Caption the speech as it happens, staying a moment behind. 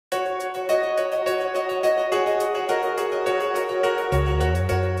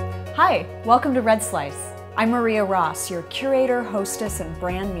Hi, welcome to Red Slice. I'm Maria Ross, your curator, hostess, and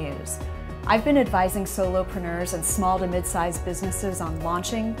brand muse. I've been advising solopreneurs and small to mid-sized businesses on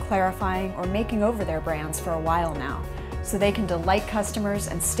launching, clarifying, or making over their brands for a while now, so they can delight customers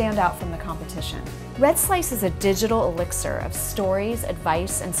and stand out from the competition. Red Slice is a digital elixir of stories,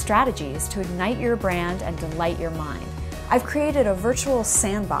 advice, and strategies to ignite your brand and delight your mind. I've created a virtual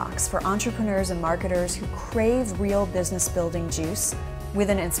sandbox for entrepreneurs and marketers who crave real business building juice with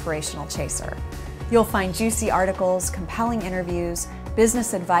an inspirational chaser. You'll find juicy articles, compelling interviews,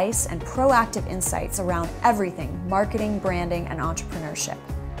 business advice, and proactive insights around everything marketing, branding, and entrepreneurship.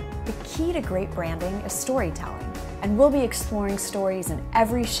 The key to great branding is storytelling, and we'll be exploring stories in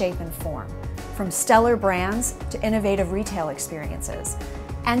every shape and form, from stellar brands to innovative retail experiences.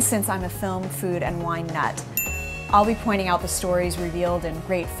 And since I'm a film, food, and wine nut, I'll be pointing out the stories revealed in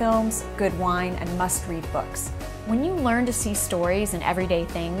great films, good wine, and must-read books. When you learn to see stories in everyday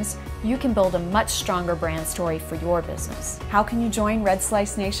things, you can build a much stronger brand story for your business. How can you join Red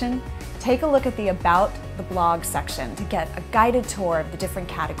Slice Nation? Take a look at the About the Blog section to get a guided tour of the different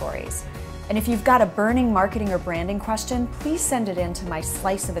categories. And if you've got a burning marketing or branding question, please send it in to my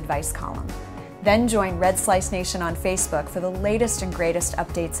Slice of Advice column. Then join Red Slice Nation on Facebook for the latest and greatest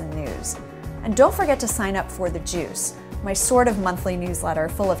updates and news. And don't forget to sign up for The Juice, my sort of monthly newsletter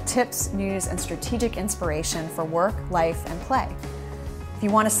full of tips, news, and strategic inspiration for work, life, and play. If you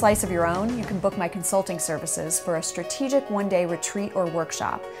want a slice of your own, you can book my consulting services for a strategic one-day retreat or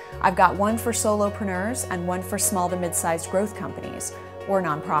workshop. I've got one for solopreneurs and one for small to mid-sized growth companies or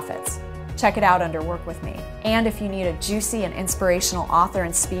nonprofits. Check it out under Work With Me. And if you need a juicy and inspirational author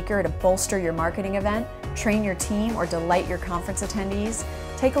and speaker to bolster your marketing event, train your team, or delight your conference attendees,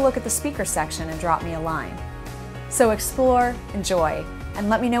 take a look at the speaker section and drop me a line. So explore, enjoy, and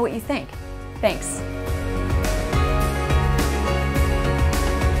let me know what you think. Thanks.